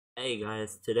Hey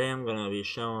guys, today I'm gonna be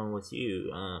showing with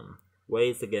you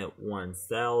ways to get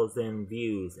 1,000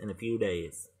 views in a few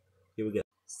days. Here we go.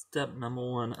 Step number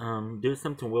one, do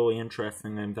something really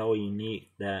interesting and very unique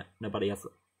that nobody else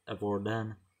ever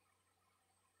done.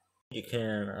 You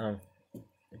can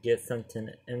get something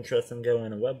interesting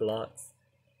going in Roblox,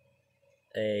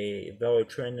 a very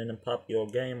trending and popular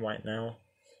game right now,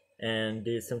 and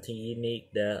do something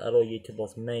unique that other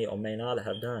YouTubers may or may not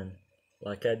have done.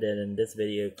 Like I did in this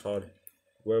video called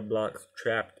Roblox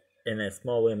Trapped in a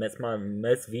Small Room. It's my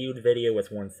most viewed video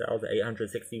with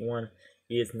 1,861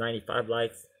 views, 95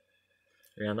 likes,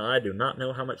 and I do not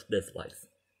know how much dislikes.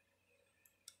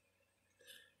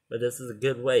 But this is a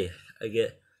good way. I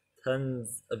get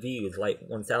tons of views, like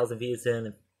 1,000 views in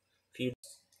a few.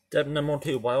 Step number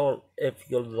two, well, if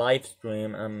you live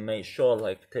stream, make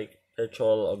sure take a picture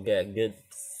or get a good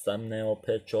thumbnail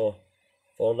picture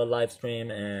for the live stream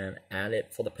and add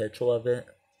it for the picture of it.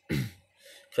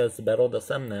 Because the better the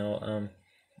thumbnail,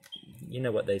 you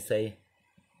know what they say,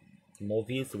 the more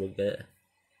views we'll get.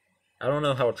 I don't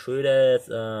know how true that is,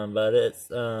 but it's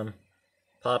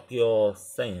popular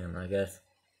saying, I guess,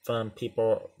 from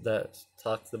people that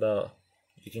talks about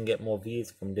you can get more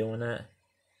views from doing that.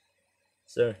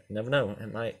 So, you never know,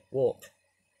 it might work.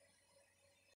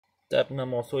 Step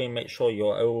number three, make sure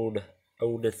your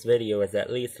oldest video is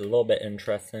at least a little bit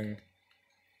interesting.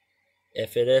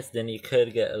 If it is, then you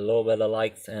could get a little bit of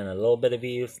likes and a little bit of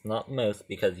views, not most,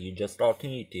 because you just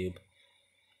started YouTube.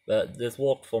 But this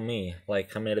worked for me.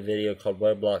 Like, I made a video called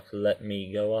Roblox Let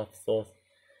Me Go Off Source.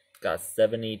 Got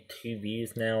 72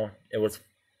 views now. It was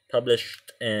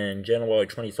published in January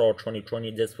 23rd,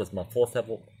 2020. This was my fourth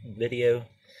ever video,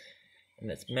 and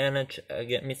it's managed to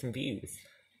get me some views.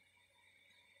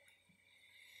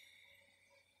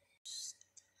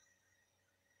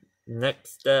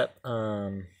 Next step,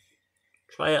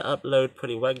 try to upload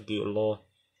pretty regular,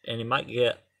 and you might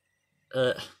get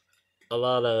a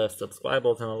lot of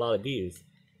subscribers and a lot of views,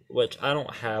 which I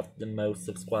don't have the most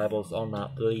subscribers on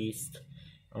that least.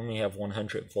 I only have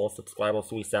 104 subscribers,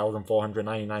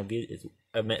 3,499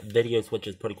 videos, which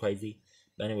is pretty crazy.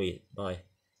 But anyway, bye.